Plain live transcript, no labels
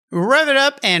Rev it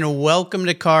up and welcome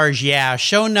to Cars Yeah!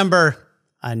 Show number,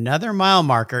 another mile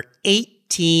marker,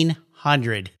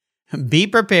 1800. Be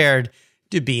prepared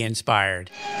to be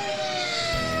inspired.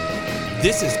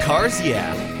 This is Cars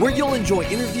Yeah!, where you'll enjoy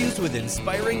interviews with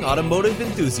inspiring automotive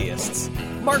enthusiasts.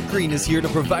 Mark Green is here to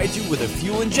provide you with a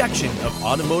fuel injection of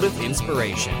automotive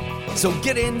inspiration. So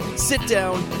get in, sit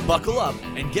down, buckle up,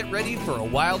 and get ready for a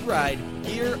wild ride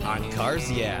here on Cars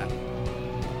Yeah!.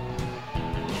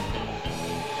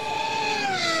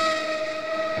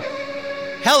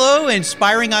 Hello,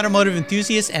 inspiring automotive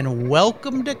enthusiasts, and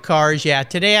welcome to Cars Yeah!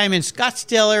 Today I'm in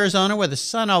Scottsdale, Arizona, where the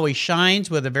sun always shines,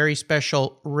 with a very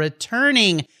special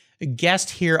returning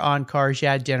guest here on Cars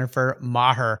Yeah!, Jennifer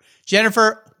Maher.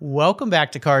 Jennifer, welcome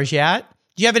back to Cars Yeah!.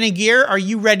 Do you have any gear? Are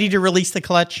you ready to release the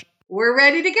clutch? We're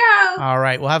ready to go. All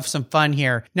right, we'll have some fun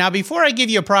here. Now, before I give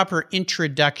you a proper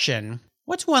introduction,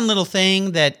 what's one little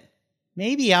thing that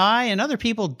maybe I and other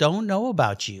people don't know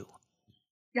about you?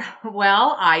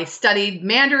 Well, I studied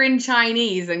Mandarin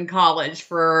Chinese in college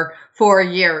for 4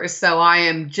 years, so I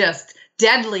am just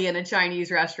deadly in a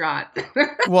Chinese restaurant.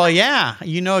 Well, yeah,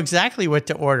 you know exactly what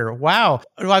to order. Wow.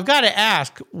 Well, I've got to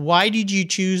ask, why did you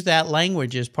choose that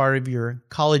language as part of your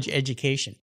college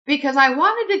education? Because I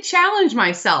wanted to challenge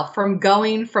myself from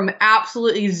going from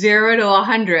absolutely 0 to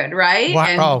 100, right?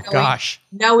 Wow. And Gosh.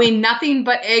 knowing nothing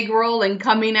but egg roll and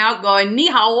coming out going, ni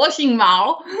hao, wo xing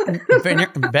mao.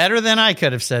 Better than I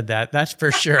could have said that, that's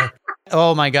for sure.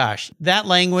 Oh my gosh. That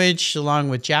language, along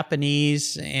with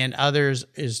Japanese and others,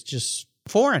 is just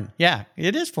foreign. Yeah,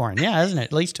 it is foreign. Yeah, isn't it?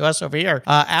 At least to us over here.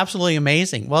 Absolutely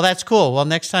amazing. Well, that's cool. Well,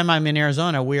 next time I'm in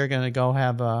Arizona, we are going to go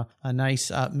have a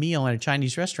nice meal in a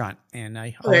Chinese restaurant. And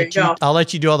I'll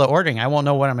let you do all the ordering. I won't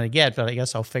know what I'm going to get, but I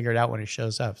guess I'll figure it out when it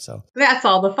shows up. So that's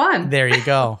all the fun. There you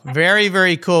go. Very,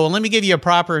 very cool. Let me give you a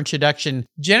proper introduction.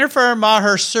 Jennifer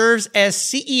Maher serves as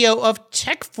CEO of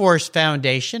TechForce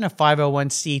Foundation, a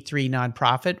 501c3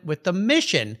 nonprofit with the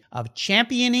mission of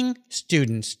championing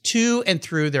students to and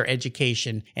through their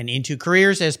education and into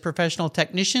careers as professional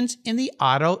technicians in the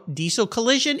auto, diesel,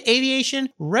 collision, aviation,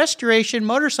 restoration,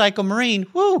 motorcycle, marine,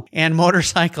 and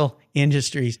motorcycle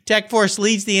industries. TechForce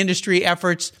leads the industry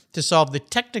efforts to solve the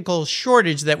technical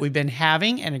shortage that we've been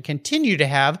having and continue to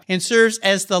have, and serves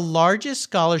as the largest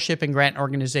scholarship and grant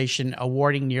organization,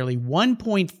 awarding nearly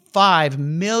 $1.5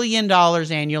 million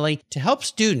annually to help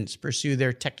students pursue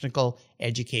their technical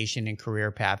education and career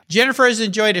path. Jennifer has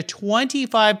enjoyed a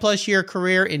 25-plus year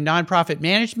career in nonprofit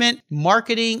management,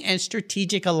 marketing, and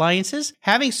strategic alliances,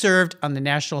 having served on the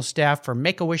national staff for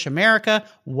Make-A-Wish America,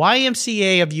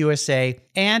 YMCA of USA,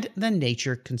 and the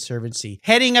Nature Conservancy.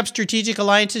 Heading up strategic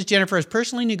alliances, Jennifer has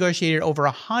personally negotiated over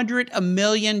 $100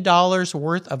 million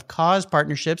worth of cause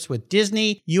partnerships with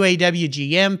Disney, UAW,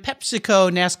 GM, PepsiCo,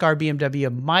 NASCAR,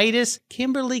 BMW, Midas,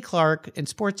 Kimberly-Clark, and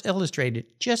Sports Illustrated,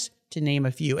 just to name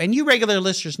a few. And you regular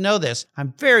listeners know this.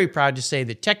 I'm very proud to say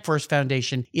that TechForce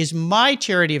Foundation is my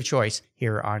charity of choice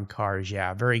here on Cars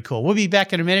Yeah! Very cool. We'll be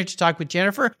back in a minute to talk with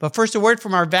Jennifer, but first a word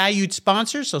from our valued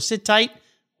sponsor, so sit tight.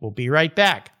 We'll be right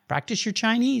back. Practice your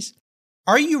Chinese.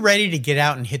 Are you ready to get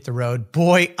out and hit the road?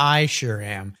 Boy, I sure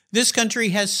am. This country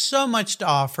has so much to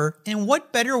offer, and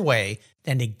what better way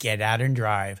than to get out and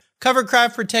drive?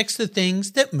 Covercraft protects the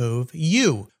things that move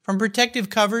you. From protective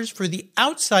covers for the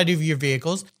outside of your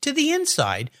vehicles to the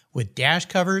inside, with dash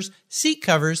covers, seat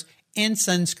covers, and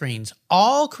sunscreens,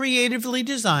 all creatively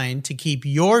designed to keep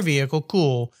your vehicle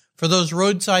cool for those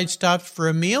roadside stops for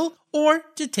a meal or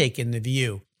to take in the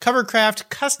view. Covercraft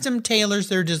custom tailors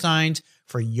their designs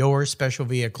for your special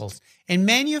vehicles and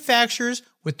manufactures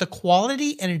with the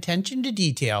quality and attention to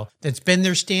detail that's been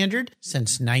their standard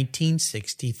since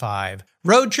 1965.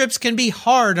 Road trips can be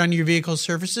hard on your vehicle's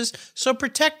surfaces, so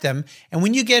protect them. And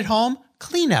when you get home,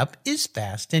 cleanup is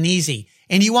fast and easy.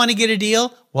 And you want to get a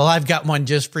deal? Well, I've got one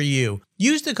just for you.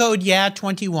 Use the code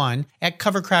YEAH21 at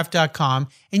covercraft.com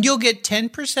and you'll get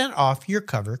 10% off your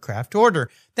Covercraft order.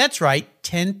 That's right,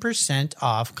 10%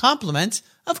 off compliments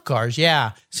of Cars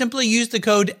Yeah! Simply use the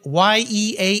code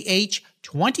YEAH21,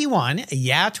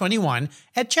 YEAH21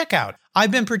 at checkout.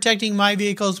 I've been protecting my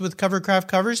vehicles with Covercraft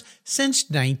covers since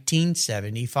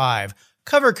 1975.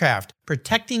 Covercraft,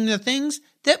 protecting the things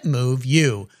that move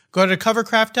you. Go to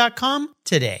covercraft.com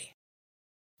today.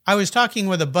 I was talking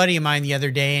with a buddy of mine the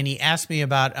other day, and he asked me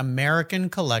about American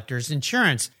Collectors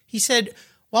Insurance. He said,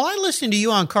 "While I listen to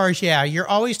you on Cars Yeah!, you're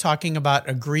always talking about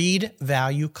agreed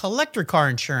value collector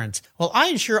car insurance. Well, I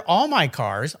insure all my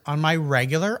cars on my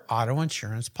regular auto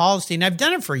insurance policy, and I've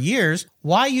done it for years.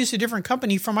 Why use a different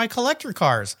company for my collector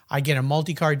cars? I get a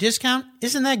multi-car discount.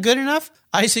 Isn't that good enough?"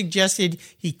 I suggested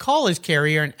he call his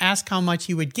carrier and ask how much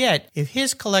he would get if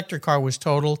his collector car was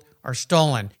totaled are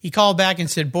stolen. He called back and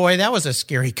said, boy, that was a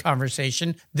scary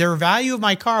conversation. The value of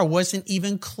my car wasn't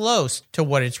even close to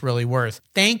what it's really worth.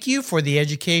 Thank you for the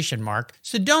education, Mark.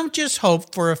 So don't just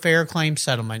hope for a fair claim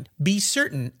settlement. Be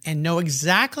certain and know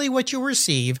exactly what you'll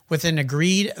receive with an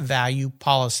agreed value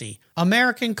policy.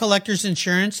 American Collectors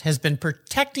Insurance has been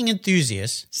protecting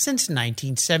enthusiasts since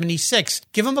 1976.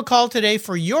 Give them a call today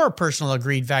for your personal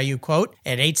agreed value quote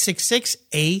at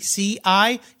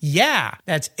 866-ACI-YEAH.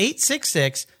 That's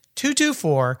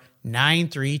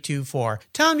 866-224-9324.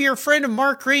 Tell them you're a friend of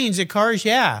Mark Green's at Cars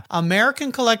Yeah.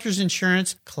 American Collectors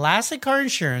Insurance, classic car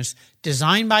insurance,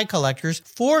 designed by collectors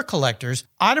for collectors,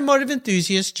 automotive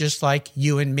enthusiasts just like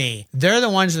you and me. They're the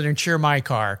ones that insure my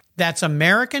car. That's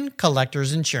American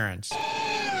Collectors Insurance.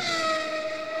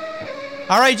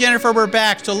 All right, Jennifer, we're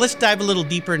back. So let's dive a little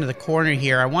deeper into the corner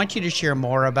here. I want you to share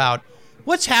more about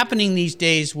what's happening these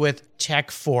days with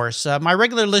TechForce. My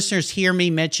regular listeners hear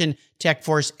me mention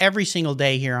TechForce every single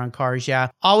day here on Cars Yeah.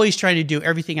 Always trying to do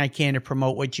everything I can to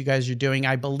promote what you guys are doing.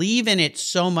 I believe in it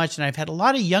so much, and I've had a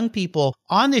lot of young people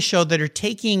on this show that are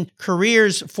taking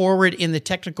careers forward in the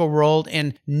technical world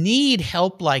and need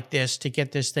help like this to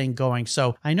get this thing going.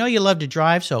 So I know you love to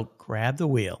drive, so grab the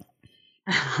wheel.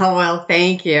 Oh, well,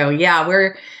 thank you. Yeah,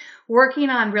 we're working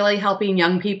on really helping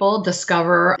young people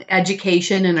discover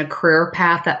education and a career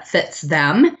path that fits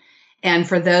them. And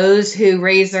for those who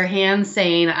raise their hands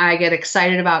saying, I get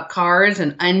excited about cars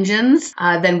and engines,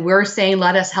 then we're saying,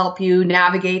 let us help you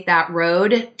navigate that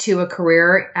road to a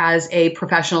career as a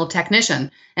professional technician.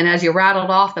 And as you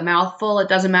rattled off the mouthful, it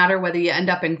doesn't matter whether you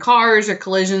end up in cars or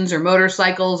collisions or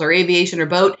motorcycles or aviation or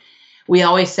boat. We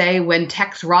always say, when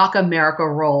techs rock, America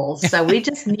rolls. So we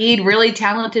just need really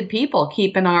talented people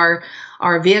keeping our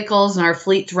vehicles and our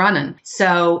fleets running.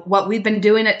 So what we've been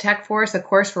doing at TechForce, of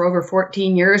course, for over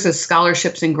 14 years is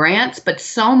scholarships and grants, but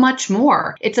so much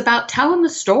more. It's about telling the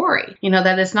story,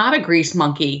 that it's not a grease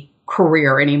monkey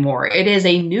career anymore. It is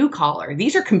a new collar.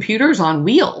 These are computers on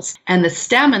wheels, and the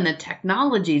STEM and the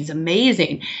technology is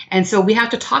amazing. And so we have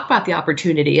to talk about the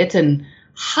opportunity. It's in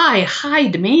high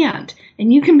demand,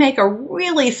 and you can make a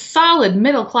really solid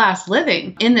middle-class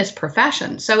living in this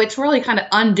profession. So it's really kind of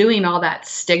undoing all that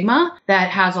stigma that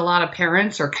has a lot of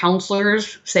parents or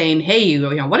counselors saying, hey,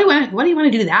 what do you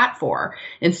want to do that for?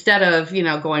 Instead of,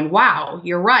 going, wow,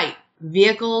 you're right.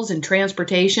 Vehicles and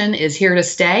transportation is here to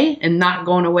stay and not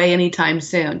going away anytime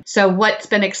soon. So what's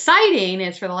been exciting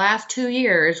is for the last 2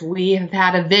 years, we have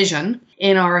had a vision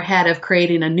in our head of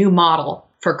creating a new model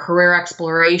for career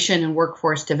exploration and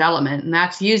workforce development. And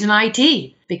that's using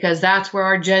IT, because that's where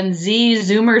our Gen Z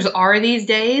Zoomers are these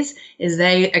days, is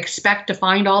they expect to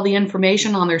find all the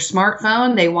information on their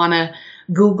smartphone. They want to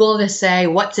Google to say,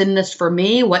 what's in this for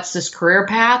me? What's this career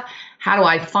path? How do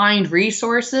I find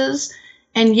resources?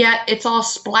 And yet it's all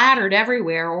splattered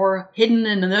everywhere or hidden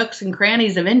in the nooks and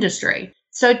crannies of industry.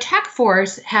 So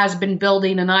TechForce has been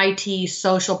building an IT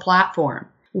social platform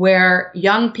where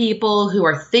young people who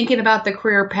are thinking about the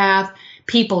career path,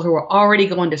 people who are already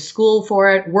going to school for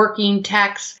it, working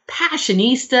techs,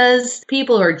 passionistas,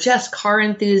 people who are just car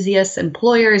enthusiasts,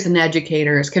 employers, and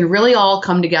educators can really all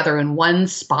come together in one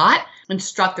spot and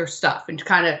strut their stuff and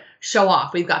kind of show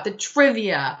off. We've got the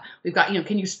trivia. We've got,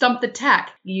 can you stump the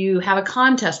tech? You have a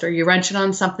contest or you're wrenching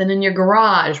on something in your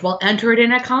garage. Well, enter it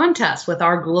in a contest with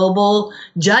our global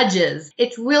judges.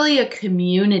 It's really a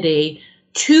community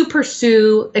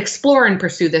to explore and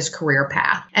pursue this career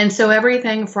path. And so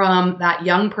everything from that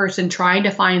young person trying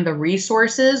to find the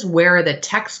resources, where are the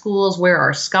tech schools, where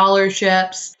are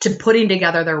scholarships, to putting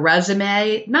together their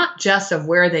resume, not just of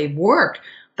where they've worked,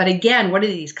 but again, what are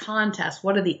these contests?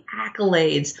 What are the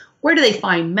accolades? Where do they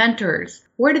find mentors?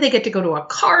 Where do they get to go to a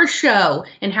car show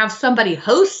and have somebody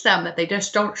host them that they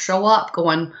just don't show up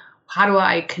going, how do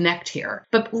I connect here?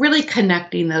 But really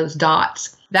connecting those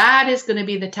dots. That is going to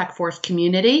be the TechForce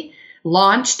community,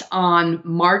 launched on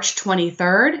March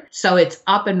 23rd. So it's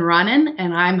up and running,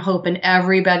 and I'm hoping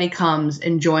everybody comes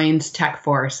and joins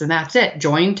TechForce. And that's it,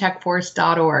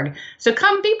 jointechforce.org. So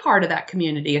come be part of that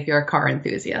community if you're a car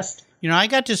enthusiast. I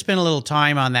got to spend a little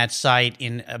time on that site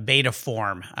in a beta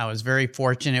form. I was very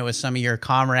fortunate with some of your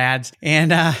comrades,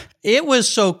 and it was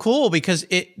so cool because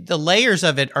the layers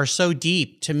of it are so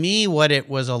deep. To me, what it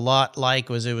was a lot like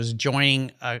was it was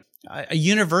joining a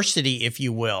university, if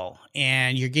you will,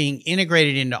 and you're getting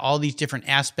integrated into all these different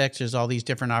aspects. There's all these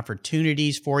different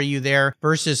opportunities for you there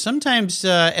versus sometimes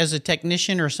as a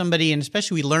technician or somebody, and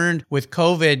especially we learned with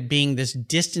COVID being this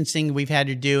distancing we've had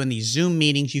to do in these Zoom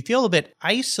meetings, you feel a bit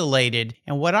isolated.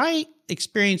 And what I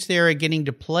experienced there getting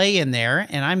to play in there,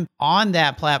 and I'm on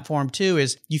that platform too,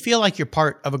 is you feel like you're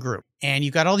part of a group. And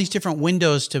you've got all these different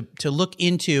windows to look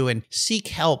into and seek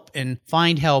help and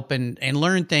find help and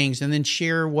learn things and then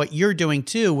share what you're doing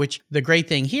too, which the great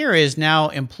thing here is now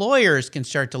employers can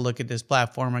start to look at this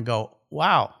platform and go,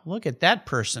 wow, look at that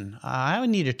person. I would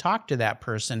need to talk to that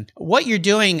person. What you're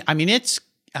doing, I mean,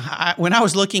 when I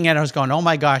was looking at it, I was going, oh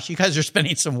my gosh, you guys are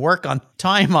spending some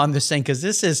time on this thing because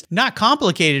this is not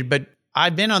complicated, but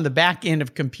I've been on the back end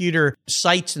of computer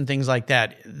sites and things like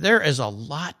that. There is a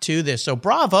lot to this. So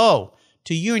bravo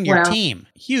to you and your team.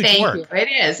 Huge work. Thank you.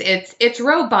 It is. It's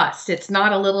robust. It's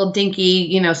not a little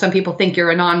dinky, some people think you're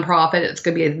a nonprofit. It's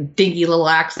going to be a dinky little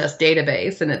Access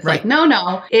database. And it's like,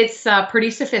 no, it's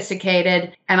pretty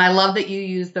sophisticated. And I love that you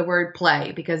use the word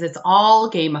play because it's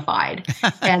all gamified.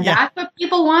 And that's what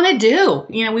people want to do.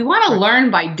 We want to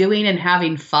learn by doing and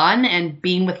having fun and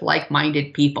being with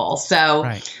like-minded people. So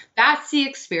that's the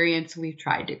experience we've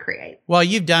tried to create. Well,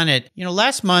 you've done it.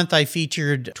 Last month I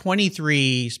featured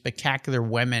 23 spectacular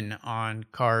women on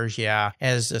Cars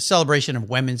as a celebration of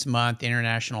Women's Month,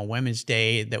 International Women's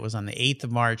Day that was on the 8th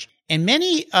of March. And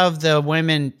many of the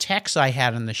women techs I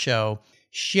had on the show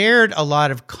shared a lot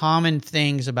of common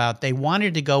things about they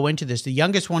wanted to go into this. The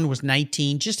youngest one was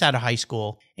 19, just out of high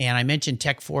school. And I mentioned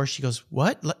TechForce. She goes,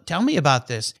 what? Tell me about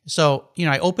this. So,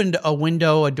 I opened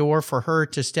a door for her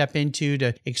to step into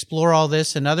to explore all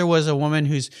this. Another was a woman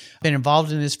who's been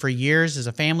involved in this for years as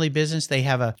a family business. They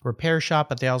have a repair shop,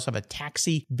 but they also have a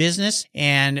taxi business.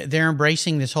 And they're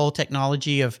embracing this whole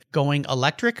technology of going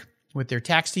electric with their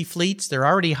taxi fleets. They're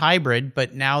already hybrid,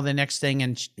 but now the next thing,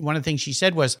 and one of the things she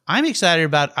said was, I'm excited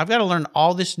about, I've got to learn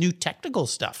all this new technical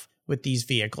stuff with these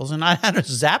vehicles, and I had to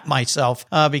zap myself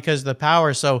because of the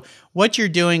power. So what you're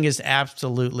doing is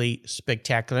absolutely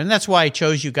spectacular. And that's why I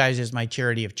chose you guys as my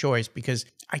charity of choice, because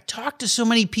I talk to so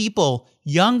many people,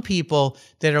 young people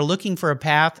that are looking for a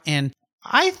path. And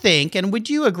I think, and would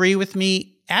you agree with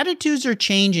me, attitudes are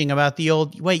changing about the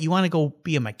old, wait, you want to go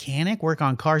be a mechanic, work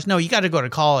on cars? No, you got to go to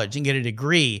college and get a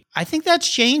degree. I think that's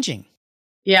changing.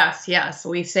 Yes.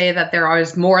 We say that there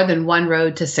is more than one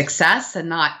road to success and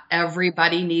not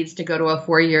everybody needs to go to a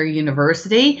 4-year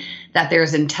university, that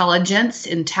there's intelligence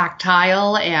in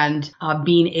tactile and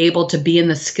being able to be in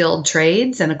the skilled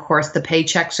trades. And of course, the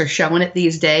paychecks are showing it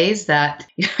these days that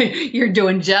you're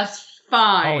doing just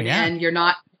fine and you're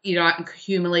not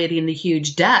accumulating the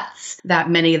huge debts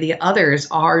that many of the others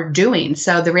are doing.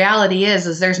 So the reality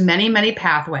is there's many, many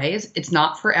pathways. It's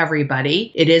not for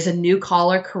everybody. It is a new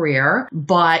collar career,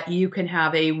 but you can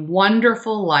have a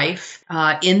wonderful life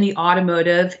in the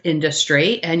automotive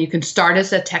industry, and you can start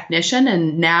as a technician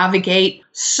and navigate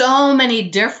so many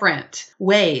different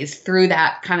ways through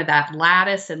that kind of that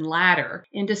lattice and ladder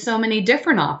into so many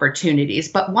different opportunities.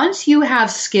 But once you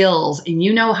have skills and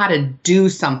you know how to do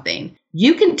something,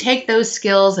 you can take those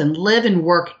skills and live and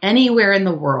work anywhere in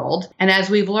the world. And as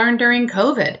we've learned during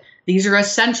COVID, these are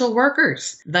essential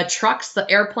workers. The trucks, the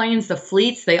airplanes, the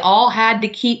fleets, they all had to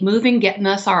keep moving, getting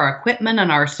us our equipment and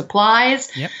our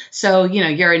supplies. Yep. So,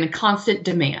 you're in constant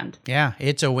demand. Yeah,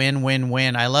 it's a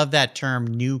win-win-win. I love that term,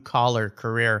 new collar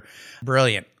career.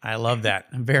 Brilliant. I love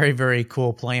that. Very, very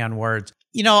cool play on words.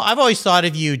 I've always thought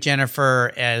of you,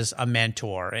 Jennifer, as a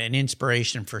mentor, an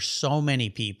inspiration for so many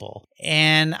people.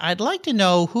 And I'd like to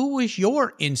know, who was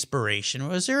your inspiration?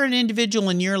 Was there an individual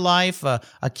in your life, a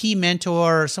key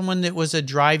mentor, someone that was a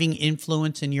driving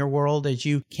influence in your world as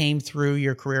you came through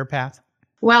your career path?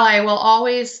 Well, I will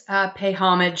always pay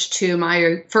homage to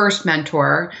my first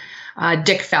mentor,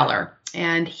 Dick Feller.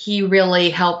 And he really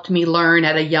helped me learn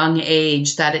at a young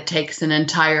age that it takes an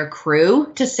entire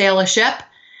crew to sail a ship.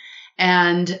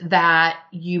 And that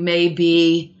you may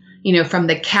be, from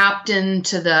the captain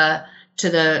to the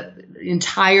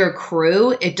entire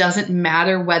crew. It doesn't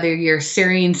matter whether you're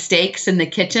searing steaks in the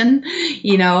kitchen,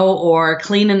 or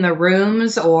cleaning the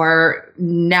rooms or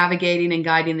navigating and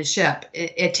guiding the ship.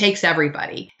 It takes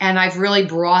everybody. And I've really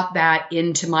brought that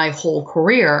into my whole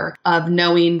career of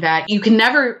knowing that you can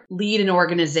never lead an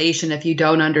organization if you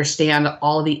don't understand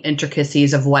all the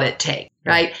intricacies of what it takes,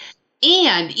 right?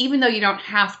 And even though you don't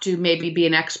have to maybe be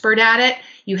an expert at it,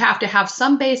 you have to have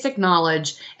some basic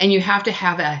knowledge and you have to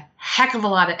have a heck of a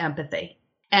lot of empathy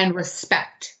and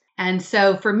respect. And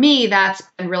so for me, that's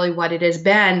been really what it has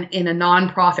been in a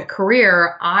nonprofit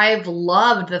career. I've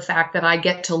loved the fact that I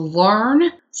get to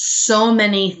learn so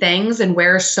many things and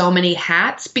wear so many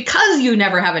hats because you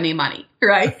never have any money,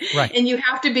 right? Right. And you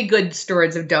have to be good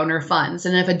stewards of donor funds.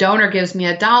 And if a donor gives me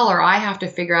 $1, I have to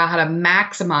figure out how to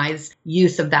maximize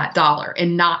use of that dollar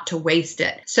and not to waste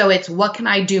it. So it's, what can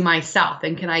I do myself?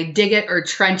 And can I dig it or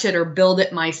trench it or build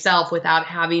it myself without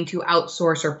having to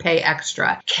outsource or pay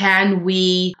extra? Can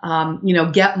we,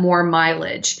 get more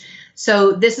mileage?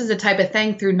 So this is the type of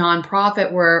thing through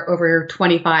nonprofit where over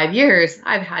 25 years,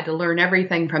 I've had to learn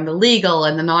everything from the legal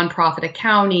and the nonprofit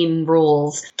accounting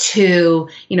rules to,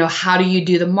 how do you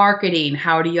do the marketing?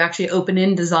 How do you actually open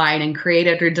InDesign and create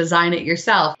it or design it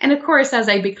yourself? And of course, as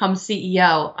I become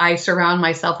CEO, I surround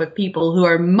myself with people who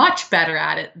are much better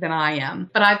at it than I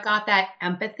am. But I've got that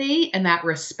empathy and that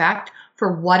respect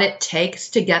for what it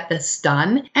takes to get this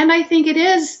done. And I think it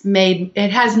has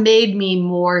made me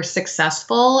more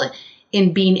successful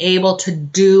in being able to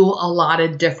do a lot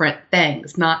of different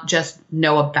things, not just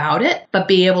know about it, but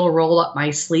be able to roll up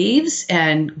my sleeves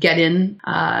and get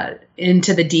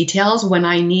into the details when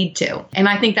I need to. And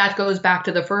I think that goes back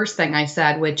to the first thing I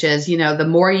said, which is, the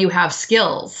more you have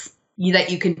skills that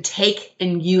you can take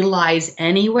and utilize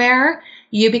anywhere,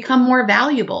 you become more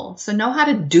valuable. So know how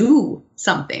to do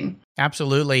something.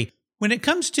 Absolutely. When it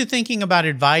comes to thinking about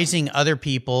advising other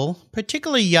people,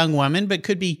 particularly young women, but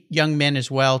could be young men as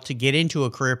well, to get into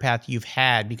a career path you've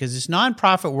had, because this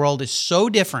nonprofit world is so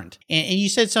different. And you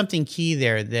said something key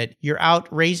there, that you're out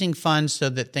raising funds so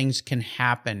that things can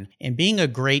happen and being a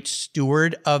great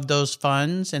steward of those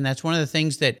funds. And that's one of the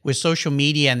things that with social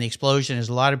media and the explosion is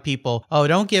a lot of people,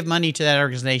 don't give money to that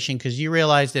organization because you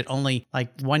realize that only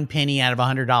like 1 penny out of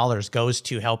 $100 goes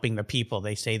to helping the people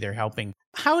they say they're helping.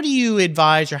 How do you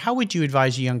advise, or how would you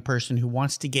advise a young person who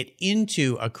wants to get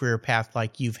into a career path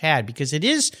like you've had? Because it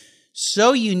is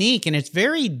so unique and it's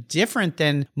very different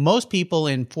than most people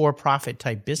in for-profit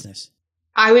type business.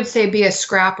 I would say be a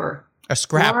scrapper. A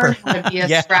scrapper. Learn how to be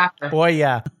a scrapper. Boy,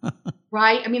 yeah.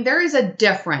 Right? I mean, there is a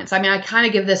difference. I mean, I kind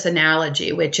of give this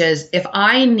analogy, which is if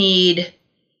I need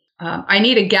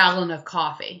a gallon of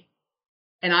coffee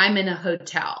and I'm in a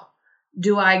hotel,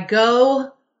 do I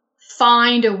go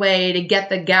find a way to get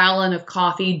the gallon of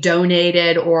coffee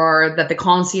donated, or that the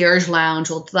concierge lounge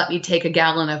will let me take a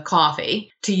gallon of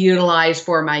coffee to utilize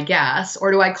for my guests?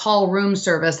 Or do I call room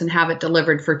service and have it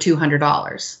delivered for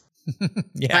 $200?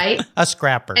 Yeah, right? A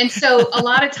scrapper. And so a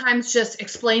lot of times just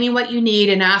explaining what you need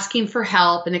and asking for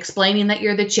help and explaining that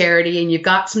you're the charity and you've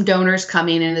got some donors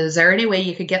coming and is there any way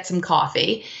you could get some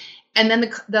coffee? And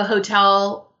then the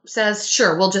hotel says,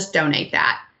 sure, we'll just donate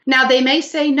that. Now, they may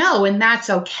say no, and that's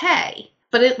okay,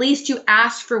 but at least you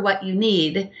asked for what you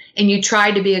need and you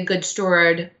tried to be a good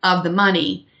steward of the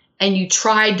money and you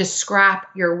tried to scrap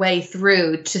your way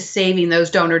through to saving those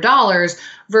donor dollars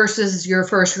versus your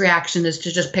first reaction is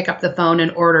to just pick up the phone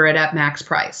and order it at max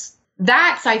price.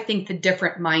 That's, I think, the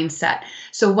different mindset.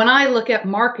 So when I look at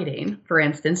marketing, for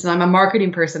instance, and I'm a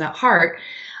marketing person at heart,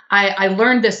 I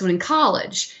learned this in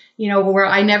college. Where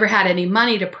I never had any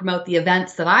money to promote the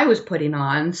events that I was putting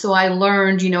on. So I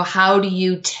learned, how do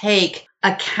you take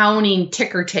accounting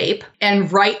ticker tape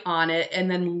and write on it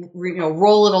and then,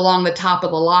 roll it along the top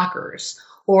of the lockers?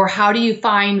 Or how do you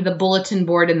find the bulletin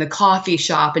board in the coffee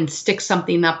shop and stick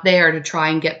something up there to try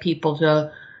and get people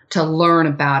to learn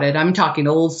about it? I'm talking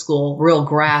old school, real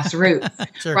grassroots,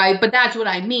 sure. Right? But that's what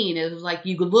I mean is like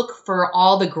you look for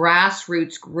all the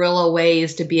grassroots guerrilla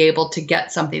ways to be able to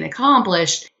get something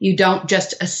accomplished. You don't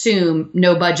just assume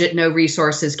no budget, no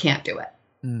resources, can't do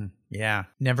it. Yeah,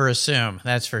 never assume.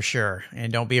 That's for sure.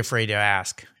 And don't be afraid to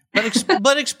ask.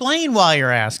 But explain why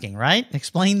you're asking, right?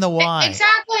 Explain the why.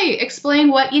 Exactly.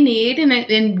 Explain what you need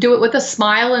and do it with a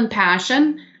smile and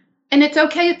passion. And it's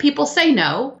okay if people say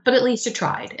no, but at least you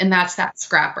tried. And that's that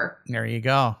scrapper. There you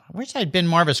go. I wish I'd been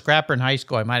more of a scrapper in high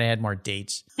school. I might have had more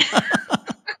dates.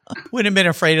 Wouldn't have been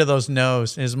afraid of those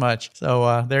no's as much.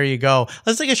 So there you go.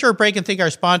 Let's take a short break and thank our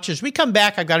sponsors. We come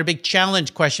back. I've got a big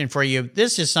challenge question for you.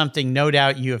 This is something no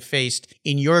doubt you have faced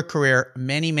in your career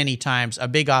many, many times. A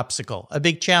big obstacle, a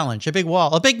big challenge, a big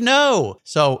wall, a big no.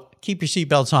 So keep your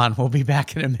seatbelts on. We'll be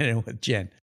back in a minute with Jen.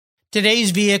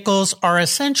 Today's vehicles are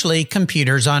essentially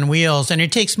computers on wheels, and it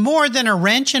takes more than a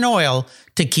wrench and oil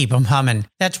to keep them humming.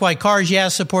 That's why Cars Yeah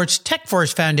supports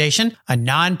TechForce Foundation, a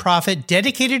nonprofit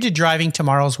dedicated to driving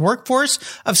tomorrow's workforce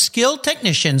of skilled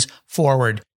technicians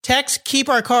forward. Techs keep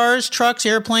our cars, trucks,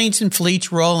 airplanes, and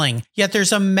fleets rolling. Yet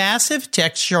there's a massive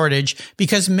tech shortage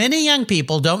because many young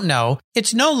people don't know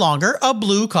it's no longer a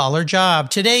blue-collar job.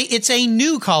 Today, it's a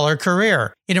new-collar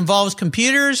career. It involves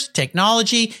computers,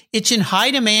 technology. It's in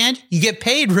high demand. You get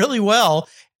paid really well,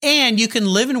 and you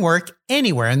can live and work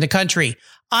anywhere in the country.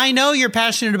 I know you're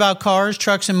passionate about cars,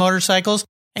 trucks, and motorcycles,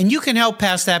 and you can help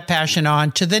pass that passion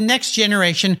on to the next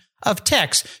generation of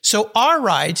techs so our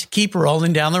rides keep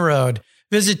rolling down the road.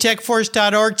 Visit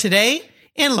techforce.org today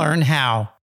and learn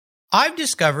how. I've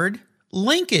discovered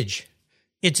Linkage.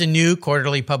 It's a new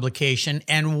quarterly publication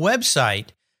and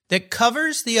website that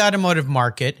covers the automotive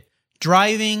market,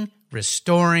 driving,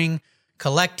 restoring,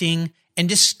 collecting, and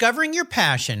discovering your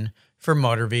passion for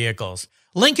motor vehicles.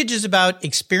 Linkage is about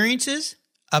experiences,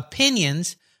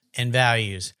 opinions, and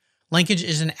values. Linkage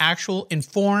is an actual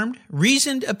informed,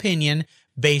 reasoned opinion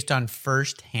based on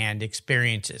first-hand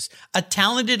experiences. A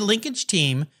talented linkage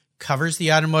team covers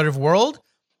the automotive world,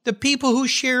 the people who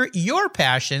share your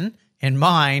passion and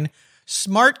mine,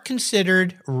 smart,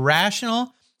 considered,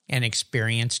 rational, and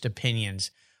experienced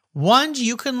opinions, ones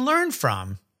you can learn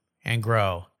from and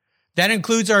grow. That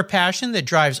includes our passion that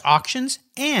drives auctions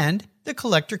and the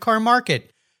collector car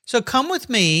market. So come with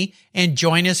me and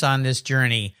join us on this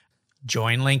journey.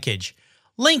 Join Linkage.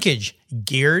 Linkage,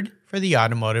 geared for the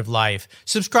automotive life.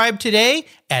 Subscribe today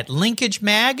at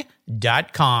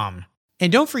linkagemag.com.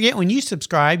 And don't forget, when you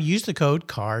subscribe, use the code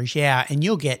CARS, and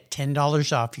you'll get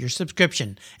 $10 off your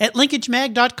subscription at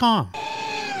linkagemag.com.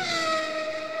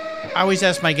 I always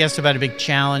ask my guests about a big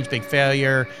challenge, big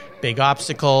failure, big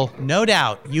obstacle. No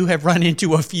doubt you have run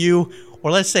into a few,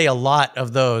 or let's say a lot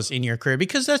of those in your career,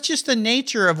 because that's just the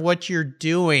nature of what you're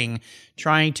doing,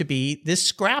 trying to be this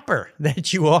scrapper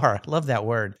that you are. I love that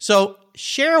word. So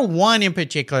share one in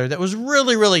particular that was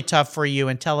really, really tough for you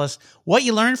and tell us what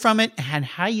you learned from it and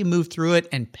how you moved through it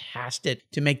and past it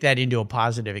to make that into a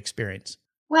positive experience.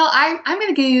 Well, I'm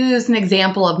going to use an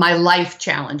example of my life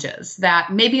challenges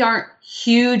that maybe aren't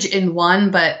huge in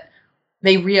one, but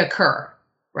they reoccur,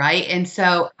 right? And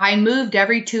so I moved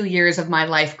every 2 years of my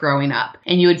life growing up,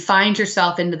 and you would find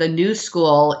yourself into the new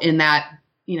school in that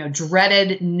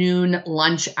dreaded noon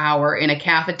lunch hour in a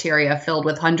cafeteria filled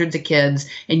with hundreds of kids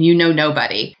and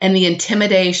nobody. And the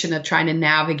intimidation of trying to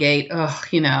navigate,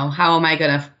 how am I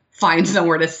going to find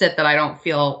somewhere to sit that I don't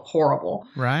feel horrible?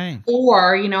 Right.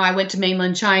 Or, I went to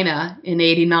mainland China in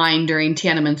 '89 during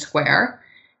Tiananmen Square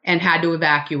and had to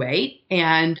evacuate.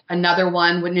 And another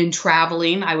one when in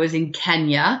traveling, I was in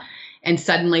Kenya and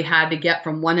suddenly had to get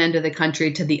from one end of the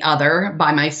country to the other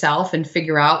by myself and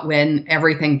figure out when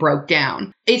everything broke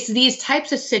down. It's these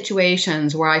types of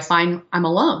situations where I find I'm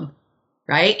alone,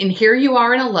 right? And here you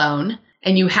are alone,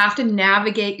 and you have to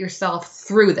navigate yourself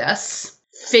through this,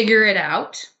 figure it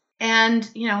out. And,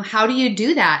 how do you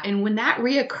do that? And when that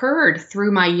reoccurred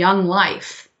through my young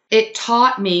life, it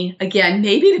taught me, again,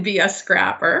 maybe to be a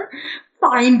scrapper,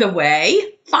 find a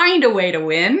way to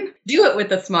win, do it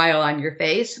with a smile on your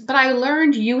face. But I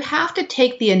learned you have to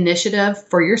take the initiative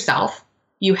for yourself.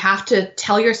 You have to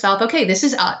tell yourself, okay, this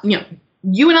is,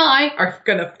 you and I are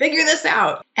going to figure this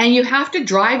out. And you have to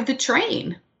drive the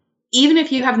train, even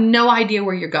if you have no idea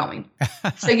where you're going.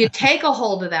 So you take a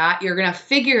hold of that, you're going to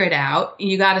figure it out.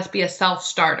 You got to be a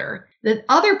self-starter. The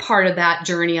other part of that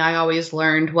journey I always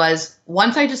learned was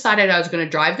once I decided I was going to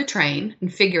drive the train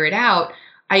and figure it out,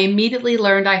 I immediately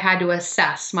learned I had to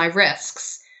assess my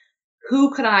risks.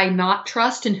 Who could I not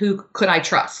trust and who could I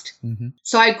trust? Mm-hmm.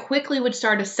 So I quickly would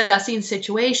start assessing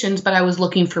situations, but I was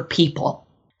looking for people.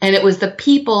 And it was the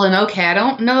people, and okay, I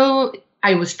don't know.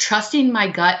 I was trusting my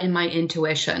gut and my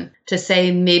intuition to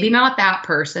say maybe not that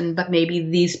person, but maybe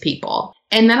these people.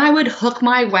 And then I would hook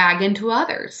my wagon to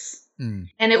others.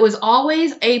 And it was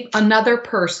always another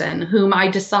person whom I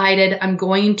decided I'm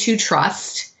going to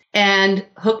trust and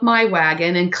hook my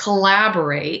wagon and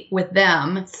collaborate with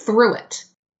them through it.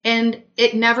 And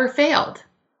it never failed.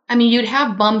 I mean, you'd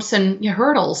have bumps and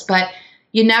hurdles, but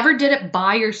you never did it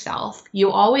by yourself. You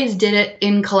always did it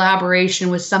in collaboration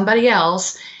with somebody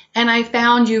else. And I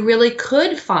found you really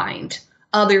could find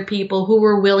other people who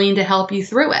were willing to help you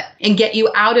through it and get you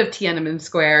out of Tiananmen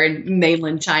Square in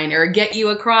mainland China, or get you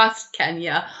across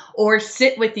Kenya, or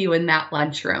sit with you in that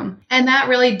lunchroom. And that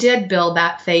really did build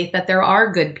that faith that there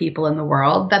are good people in the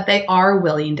world, that they are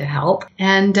willing to help,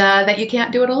 and that you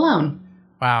can't do it alone.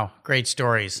 Wow, great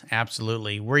stories.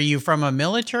 Absolutely. Were you from a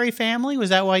military family?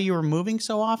 Was that why you were moving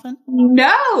so often?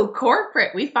 No,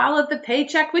 corporate. We followed the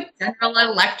paycheck with General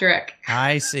Electric.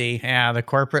 I see. Yeah, the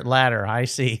corporate ladder. I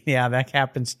see. Yeah, that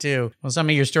happens too. Well,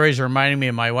 some of your stories reminded me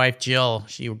of my wife, Jill.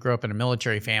 She grew up in a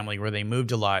military family where they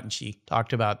moved a lot, and she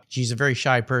talked about she's a very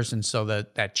shy person, so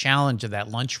that challenge of that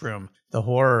lunchroom, the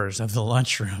horrors of the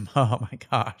lunchroom. Oh my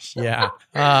gosh. Yeah.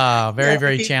 Very,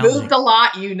 very challenging. Moved a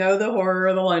lot, the horror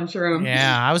of the lunchroom.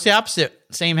 Yeah, I was the opposite.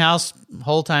 Same house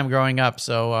whole time growing up.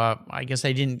 So I guess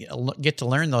I didn't get to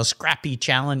learn those scrappy,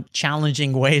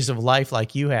 challenging ways of life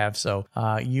like you have. So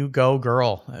you go,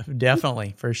 girl.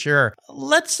 Definitely, for sure.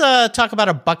 Let's talk about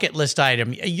a bucket list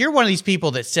item. You're one of these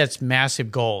people that sets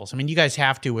massive goals. I mean, you guys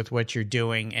have to with what you're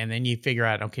doing. And then you figure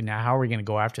out, okay, now how are we going to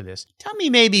go after this? Tell me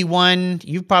maybe one,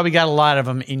 you've probably got a lot of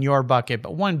them in your bucket,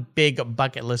 but one big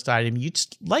bucket list item you'd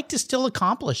like to still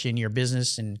accomplish in your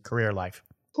business and career life.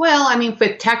 Well, I mean,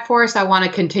 with TechForce, I want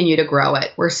to continue to grow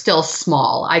it. We're still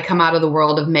small. I come out of the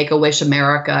world of Make-A-Wish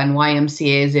America and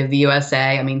YMCA's of the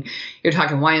USA. I mean, you're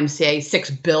talking YMCA,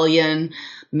 6 billion,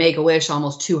 Make-A-Wish,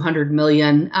 almost 200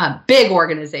 million, big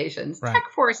organizations. Right.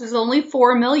 TechForce is only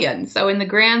 4 million. So in the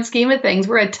grand scheme of things,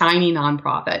 we're a tiny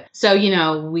nonprofit. So,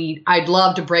 I'd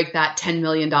love to break that $10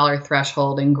 million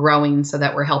threshold and growing so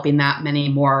that we're helping that many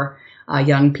more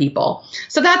young people.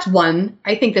 So that's one.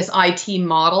 I think this IT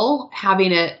model,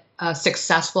 having it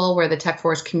successful where the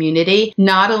TechForce community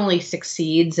not only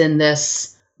succeeds in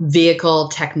this vehicle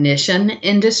technician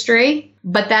industry,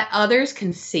 but that others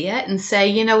can see it and say,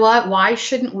 you know what, why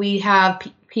shouldn't we have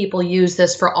people use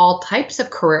this for all types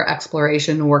of career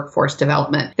exploration and workforce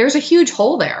development? There's a huge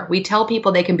hole there. We tell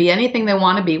people they can be anything they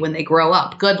want to be when they grow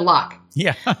up. Good luck.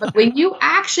 Yeah. But when you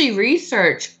actually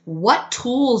research what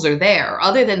tools are there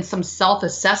other than some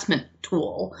self-assessment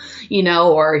tool,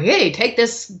 or, hey, take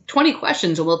this 20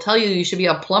 questions and we'll tell you should be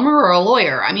a plumber or a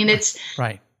lawyer. I mean, it's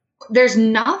right. There's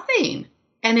nothing.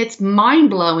 And it's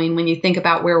mind-blowing when you think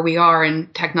about where we are in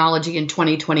technology in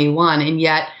 2021. And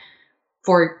yet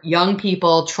for young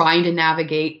people trying to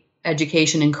navigate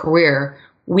education and career,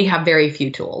 we have very few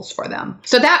tools for them.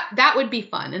 So that would be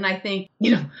fun. And I think,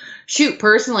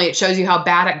 personally, it shows you how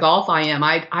bad at golf I am.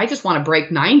 I just want to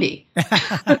break 90.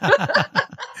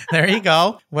 There you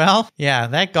go. Well, yeah,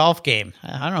 that golf game.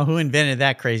 I don't know who invented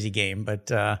that crazy game,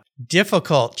 but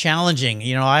difficult, challenging.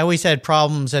 I always had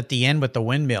problems at the end with the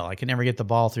windmill. I could never get the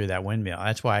ball through that windmill.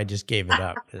 That's why I just gave it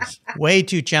up. It's way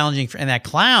too challenging. And that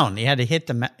clown, you had to hit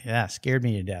scared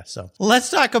me to death. So let's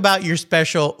talk about your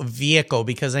special vehicle,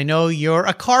 because I know you're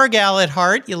a car gal at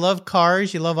heart. You love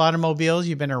cars. You love automobiles.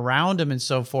 You've been around them and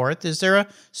so forth. Is there a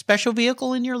special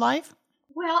vehicle in your life?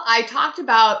 Well, I talked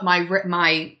about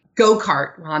my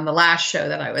go-kart on the last show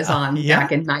that I was on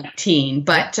back in 19.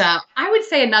 But I would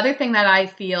say another thing that I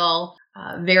feel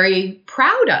very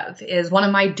proud of is one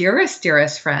of my dearest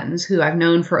friends who I've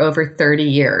known for over 30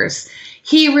 years.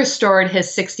 He restored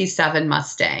his 67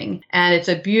 Mustang, and it's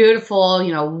a beautiful,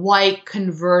 white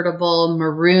convertible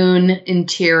maroon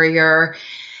interior.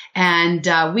 And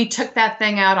we took that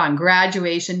thing out on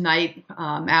graduation night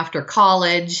after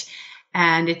college.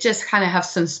 And it just kind of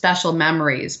has some special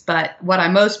memories. But what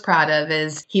I'm most proud of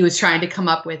is he was trying to come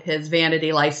up with his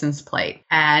vanity license plate.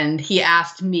 And he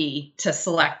asked me to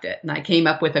select it. And I came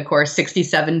up with, of course,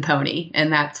 67 Pony. And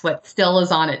that's what still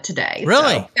is on it today.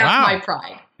 Really? So that's my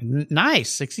pride. Nice.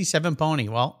 67 Pony.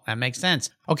 Well, that makes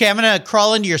sense. Okay, I'm going to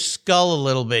crawl into your skull a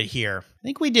little bit here. I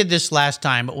think we did this last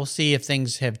time, but we'll see if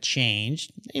things have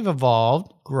changed. They've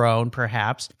evolved, grown,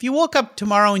 perhaps. If you woke up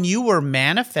tomorrow and you were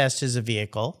manifest as a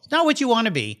vehicle, it's not what you want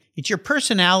to be. It's your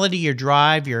personality, your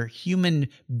drive, your human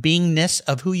beingness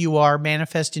of who you are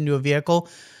manifest into a vehicle.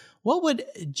 What would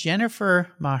Jennifer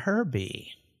Maher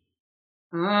be?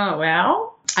 Oh,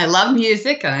 well, I love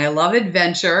music and I love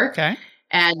adventure. Okay.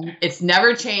 And it's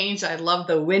never changed. I love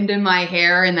the wind in my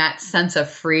hair and that sense of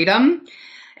freedom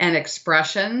and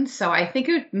expression. So I think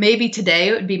maybe today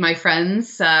it would be my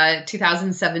friend's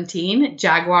 2017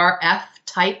 Jaguar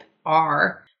F-Type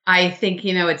R. I think,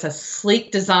 it's a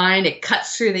sleek design. It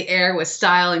cuts through the air with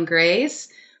style and grace,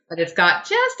 but it's got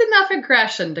just enough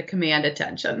aggression to command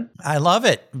attention. I love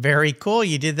it. Very cool.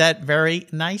 You did that very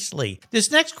nicely. This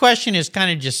next question is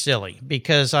kind of just silly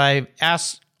because I've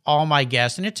asked all my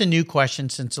guests, and it's a new question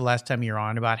since the last time you're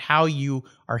on, about how you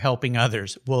are helping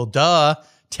others. Well, duh,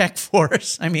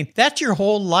 TechForce. I mean, that's your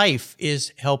whole life,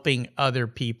 is helping other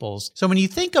people's. So when you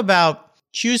think about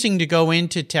choosing to go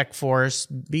into TechForce,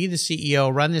 be the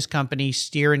CEO, run this company,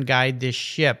 steer and guide this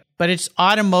ship, but it's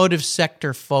automotive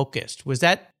sector focused. Was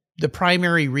that the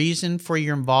primary reason for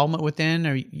your involvement within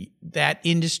or that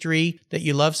industry that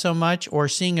you love so much, or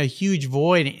seeing a huge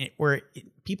void where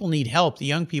people need help, the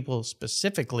young people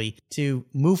specifically, to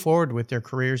move forward with their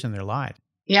careers and their lives?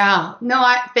 Yeah, no,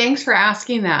 thanks for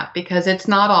asking that, because it's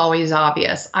not always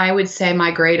obvious. I would say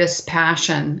my greatest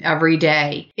passion every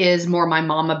day is more my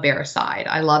mama bear side.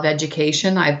 I love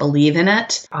education. I believe in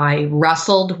it. I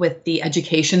wrestled with the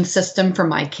education system for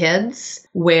my kids,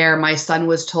 where my son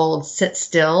was told, sit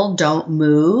still, don't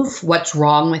move. What's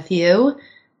wrong with you?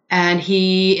 And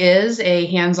he is a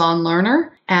hands-on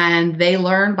learner, and they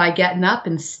learn by getting up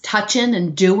and touching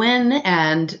and doing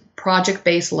and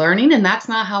project-based learning. And that's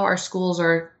not how our schools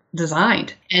are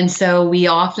designed. And so we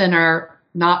often are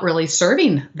not really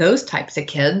serving those types of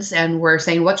kids. And we're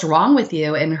saying, what's wrong with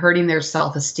you? And hurting their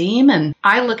self-esteem. And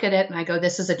I look at it and I go,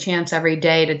 this is a chance every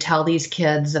day to tell these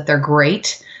kids that they're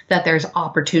great, that there's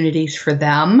opportunities for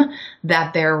them,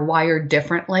 that they're wired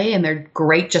differently, and they're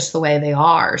great just the way they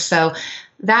are. So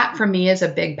That for me is a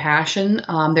big passion.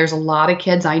 There's a lot of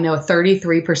kids. I know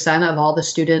 33% of all the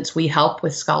students we help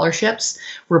with scholarships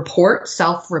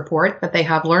self-report that they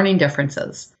have learning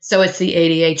differences. So it's the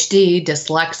ADHD,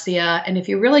 dyslexia. And if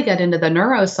you really get into the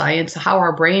neuroscience, how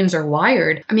our brains are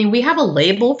wired, I mean, we have a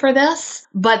label for this,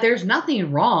 but there's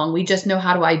nothing wrong. We just know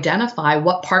how to identify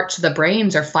what parts of the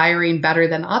brains are firing better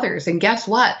than others. And guess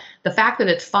what? The fact that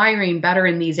it's firing better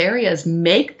in these areas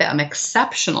make them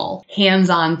exceptional,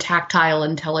 hands-on, tactile,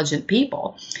 intelligent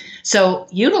people. So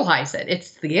utilize it.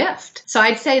 It's the gift. So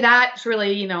I'd say that's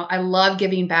really, I love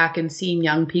giving back and seeing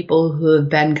young people who have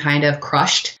been kind of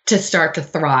crushed to start to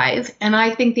thrive. And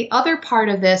I think the other part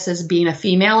of this is being a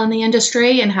female in the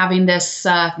industry and having this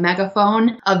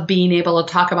megaphone of being able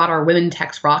to talk about our Women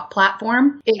Techs Rock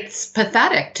platform. It's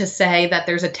pathetic to say that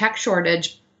there's a tech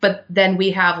shortage, but then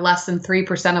we have less than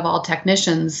 3% of all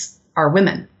technicians are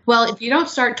women. Well, if you don't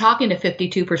start talking to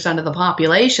 52% of the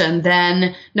population,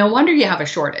 then no wonder you have a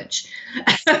shortage.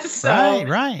 So,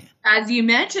 right. As you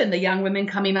mentioned, the young women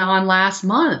coming on last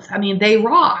month, I mean, they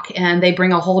rock and they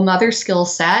bring a whole nother skill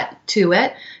set to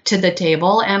the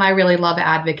table. And I really love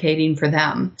advocating for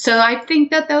them. So I think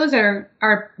that those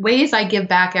are ways I give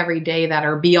back every day that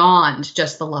are beyond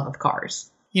just the love of cars.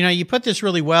 You put this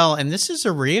really well, and this is a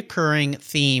reoccurring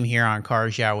theme here on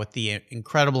Cars Yeah with the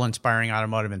incredible, inspiring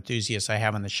automotive enthusiasts I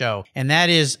have on the show, and that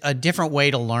is a different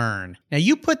way to learn. Now,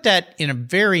 you put that in a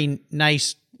very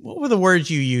nice, what were the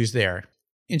words you used there?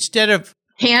 Instead of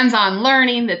hands-on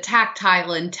learning, the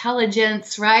tactile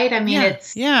intelligence, right? I mean,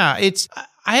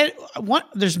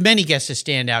 there's many guests that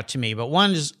stand out to me, but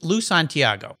one is Lou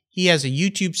Santiago. He has a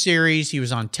YouTube series. He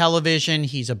was on television.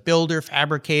 He's a builder,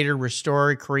 fabricator,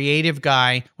 restorer, creative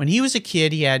guy. When he was a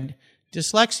kid, he had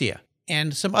dyslexia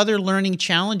and some other learning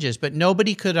challenges, but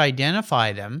nobody could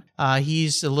identify them.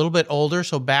 He's a little bit older,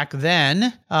 so back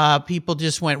then, people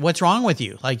just went, what's wrong with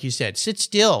you? Like you said, sit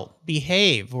still,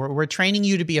 behave. We're training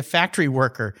you to be a factory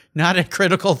worker, not a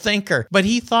critical thinker. But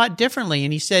he thought differently,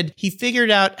 and he said he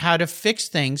figured out how to fix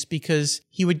things because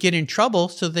he would get in trouble,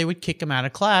 so they would kick him out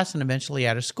of class and eventually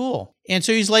out of school. And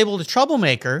so he's labeled a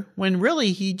troublemaker when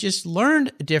really he just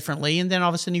learned differently. And then all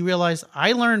of a sudden he realized,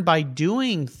 I learned by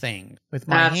doing things with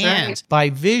my hands, by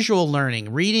visual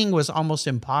learning. Reading was almost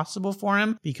impossible for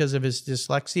him because of his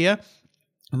dyslexia.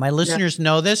 My listeners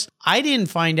know this. I didn't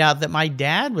find out that my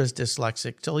dad was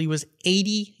dyslexic till he was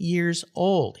 80 years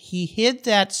old. He hid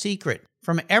that secret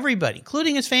from everybody,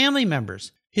 including his family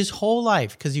members, his whole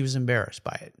life because he was embarrassed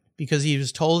by it. Because he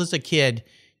was told as a kid,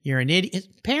 you're an idiot. His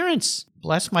parents,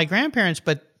 bless my grandparents,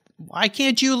 but why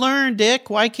can't you learn, Dick?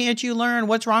 Why can't you learn?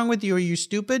 What's wrong with you? Are you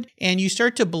stupid? And you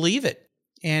start to believe it.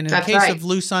 And in the case of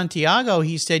Lou Santiago,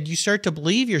 he said, you start to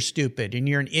believe you're stupid and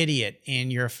you're an idiot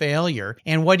and you're a failure.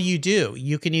 And what do?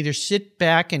 You can either sit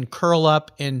back and curl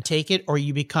up and take it, or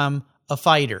you become a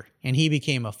fighter. And he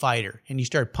became a fighter and you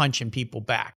start punching people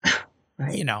back.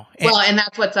 Right. And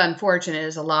that's what's unfortunate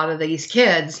is a lot of these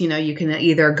kids, you can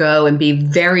either go and be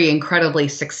very incredibly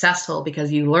successful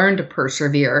because you learn to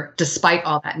persevere despite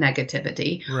all that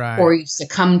negativity, right, or you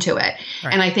succumb to it.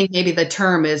 Right. And I think maybe the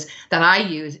term that I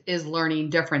use is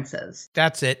learning differences.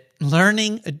 That's it.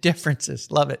 Learning differences.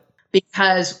 Love it.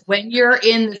 Because when you're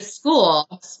in the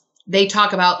schools, they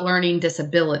talk about learning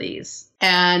disabilities.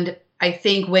 And I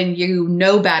think when you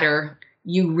know better,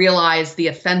 you realize the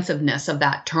offensiveness of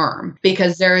that term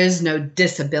because there is no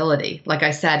disability. Like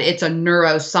I said, it's a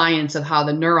neuroscience of how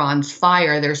the neurons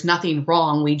fire. There's nothing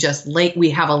wrong. We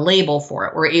have a label for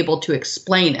it. We're able to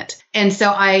explain it. And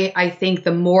so I think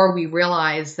the more we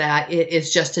realize that it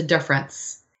is just a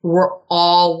difference, we're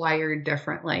all wired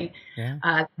differently,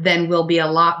 then we'll be a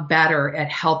lot better at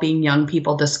helping young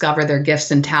people discover their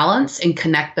gifts and talents and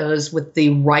connect those with the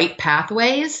right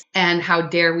pathways. And how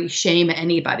dare we shame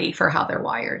anybody for how they're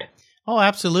wired? Oh,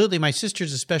 absolutely. My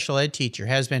sister's a special ed teacher,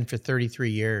 has been for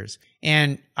 33 years.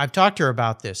 And I've talked to her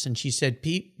about this, and she said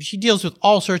she deals with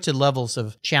all sorts of levels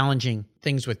of challenging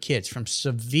things with kids, from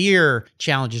severe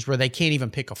challenges where they can't even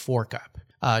pick a fork up,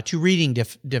 to reading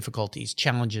difficulties,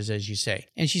 challenges, as you say.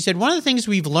 And she said, one of the things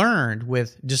we've learned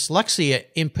with dyslexia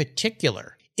in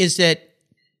particular is that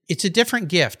it's a different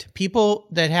gift. People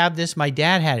that have this, my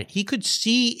dad had it. He could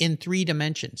see in 3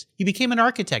 dimensions. He became an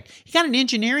architect. He got an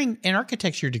engineering and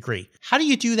architecture degree. How do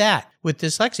you do that with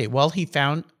dyslexia? Well, he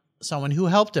found someone who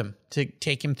helped him to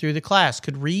take him through the class,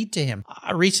 could read to him.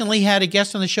 I recently had a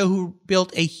guest on the show who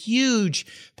built a huge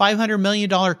 $500 million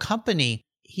company.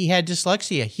 He had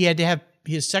dyslexia. He had to have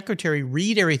his secretary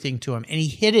read everything to him, and he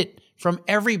hid it from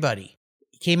everybody.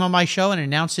 He came on my show and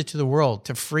announced it to the world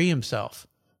to free himself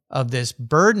of this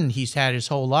burden he's had his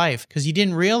whole life because he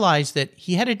didn't realize that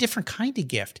he had a different kind of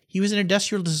gift. He was an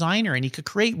industrial designer and he could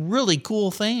create really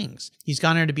cool things. He's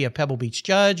gone on to be a Pebble Beach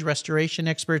judge, restoration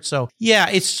expert. So yeah,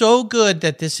 it's so good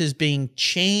that this is being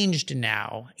changed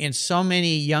now. And so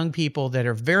many young people that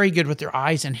are very good with their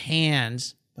eyes and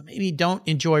hands, but maybe don't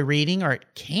enjoy reading or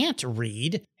can't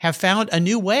read, have found a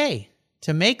new way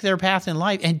to make their path in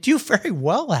life and do very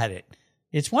well at it.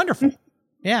 It's wonderful.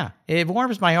 Yeah, it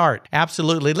warms my heart.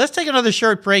 Absolutely. Let's take another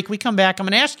short break. We come back. I'm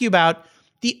going to ask you about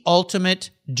the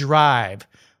ultimate drive.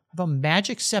 I have a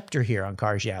magic scepter here on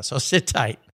Cars Yeah, so sit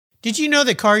tight. Did you know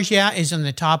that Cars Yeah is in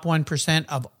the top 1%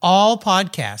 of all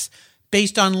podcasts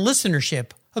based on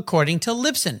listenership, according to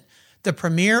Libsyn, the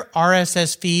premier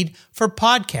RSS feed for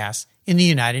podcasts in the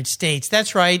United States?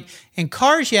 That's right. And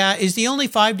Cars Yeah is the only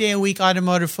 5-day-a-week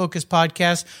automotive-focused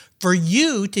podcast for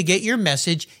you to get your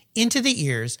message into the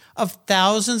ears of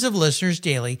thousands of listeners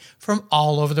daily from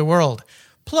all over the world.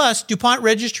 Plus, DuPont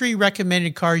Registry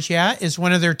recommended Cars Yeah is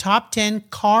one of their top 10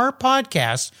 car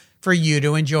podcasts for you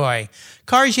to enjoy.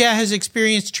 Cars Yeah has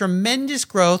experienced tremendous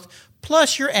growth,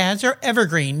 plus your ads are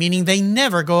evergreen, meaning they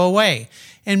never go away.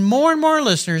 And more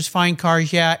listeners find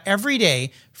Cars Yeah every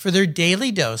day for their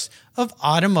daily dose of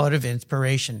automotive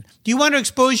inspiration. Do you want to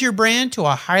expose your brand to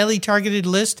a highly targeted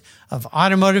list of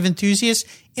automotive enthusiasts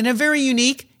in a very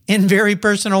unique and very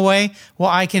personal way? Well,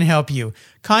 I can help you.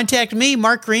 Contact me,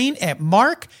 Mark Green, at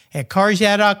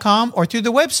mark@carsyeah.com or through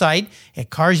the website at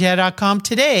carsyeah.com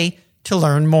today to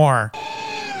learn more.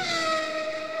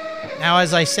 Now,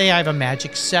 as I say, I have a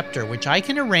magic scepter, which I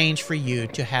can arrange for you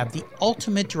to have the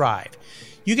ultimate drive.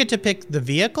 You get to pick the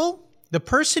vehicle, the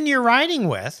person you're riding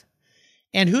with,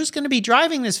 and who's going to be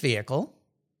driving this vehicle,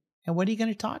 and what are you going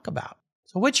to talk about?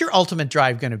 So what's your ultimate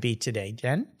drive going to be today,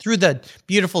 Jen? Through the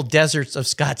beautiful deserts of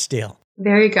Scottsdale.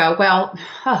 There you go. Well,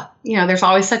 there's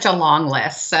always such a long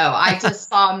list. So I just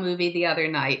saw a movie the other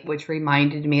night, which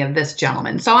reminded me of this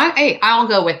gentleman. So I'll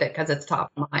go with it because it's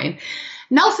top of mind.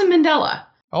 Nelson Mandela.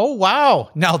 Oh, wow.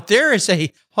 Now there is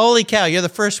holy cow, you're the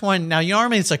first one. Now,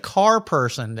 normally it's a car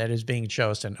person that is being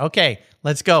chosen. Okay,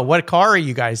 let's go. What car are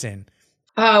you guys in?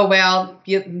 Oh, well,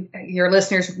 your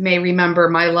listeners may remember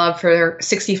my love for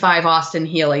 65 Austin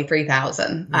Healey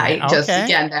 3000.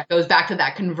 Again, that goes back to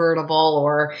that convertible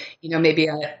or, maybe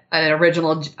an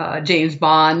original James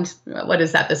Bond. What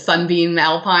is that? The Sunbeam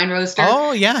Alpine Roadster?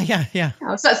 Oh, yeah.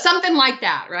 So something like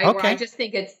that, right? Okay. Where I just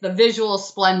think the visual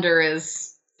splendor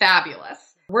is fabulous.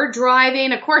 We're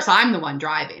driving. Of course, I'm the one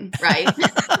driving, right?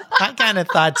 I kind of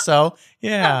thought so.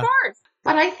 Yeah. Of course.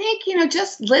 But I think,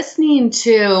 just listening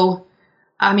to,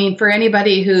 for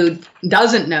anybody who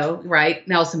doesn't know, right,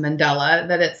 Nelson Mandela,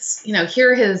 that it's,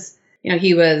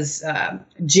 he was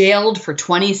jailed for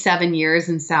 27 years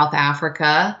in South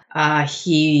Africa.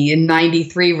 He, in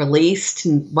 93, released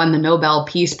and won the Nobel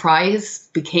Peace Prize,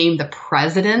 became the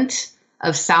president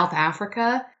of South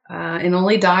Africa, and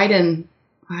only died in,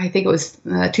 I think it was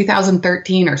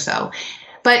 2013 or so.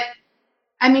 But,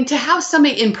 to have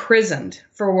somebody imprisoned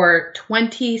for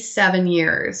 27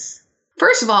 years,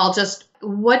 first of all, just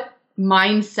what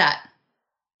mindset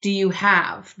do you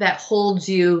have that holds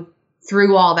you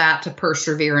through all that to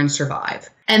persevere and survive?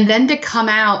 And then to come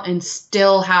out and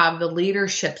still have the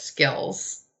leadership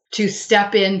skills to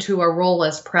step into a role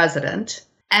as president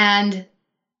and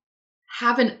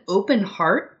have an open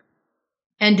heart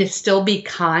and to still be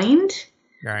kind.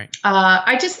 Right.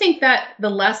 I just think that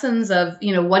the lessons of,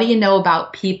 what do you know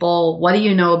about people? What do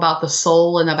you know about the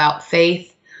soul and about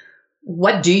faith?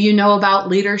 What do you know about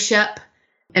leadership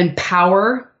and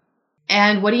power?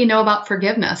 And what do you know about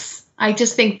forgiveness? I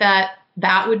just think that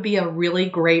would be a really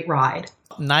great ride.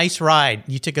 Nice ride.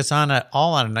 You took us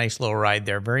all on a nice little ride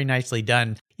there. Very nicely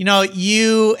done.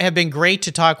 You have been great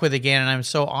to talk with again, and I'm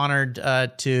so honored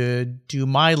to do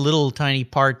my little tiny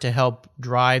part to help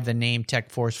drive the name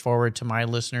TechForce forward to my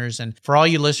listeners. And for all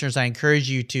you listeners, I encourage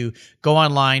you to go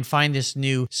online, find this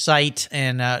new site,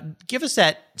 and give us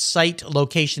that site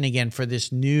location again for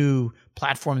this new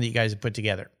platform that you guys have put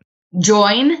together.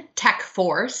 Join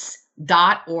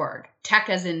techforce.org. Tech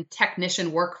as in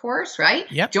technician workforce, right?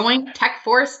 Yep. Join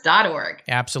techforce.org.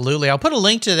 Absolutely. I'll put a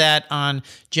link to that on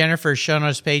Jennifer's show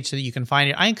notes page so that you can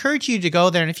find it. I encourage you to go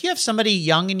there. And if you have somebody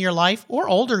young in your life or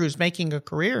older who's making a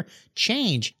career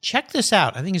change, check this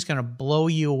out. I think it's going to blow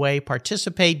you away.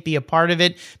 Participate, be a part of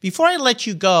it. Before I let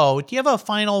you go, do you have a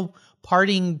final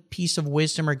parting piece of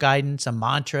wisdom or guidance, a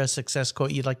mantra, a success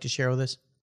quote you'd like to share with us?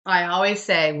 I always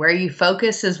say, where you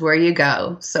focus is where you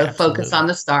go. So Focus on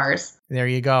the stars. There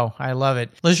you go. I love it.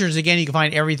 Listeners, again, you can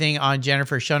find everything on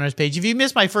Jennifer's show notes page. If you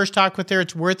missed my first talk with her,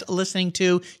 it's worth listening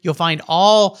to. You'll find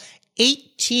all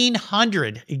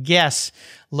 1,800 guests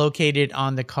located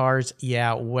on the Cars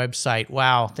Yeah website.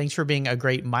 Wow. Thanks for being a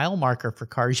great mile marker for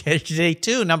Cars Yeah today,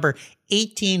 too. Number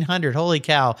 1,800. Holy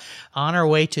cow. On our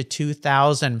way to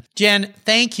 2,000. Jen,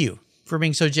 thank you for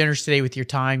being so generous today with your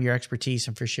time, your expertise,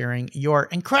 and for sharing your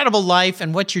incredible life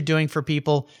and what you're doing for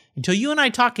people. Until you and I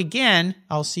talk again,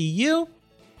 I'll see you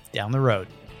down the road.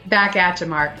 Back at you,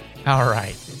 Mark. All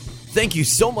right. Thank you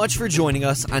so much for joining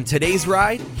us on today's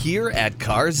ride here at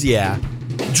Cars Yeah.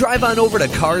 Drive on over to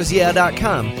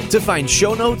carsyeah.com to find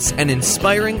show notes and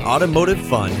inspiring automotive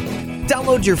fun.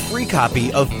 Download your free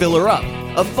copy of Filler Up,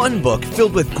 a fun book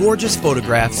filled with gorgeous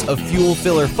photographs of fuel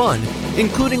filler fun,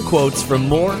 including quotes from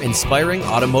more inspiring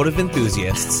automotive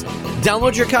enthusiasts.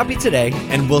 Download your copy today,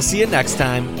 and we'll see you next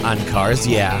time on Cars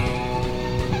Yeah.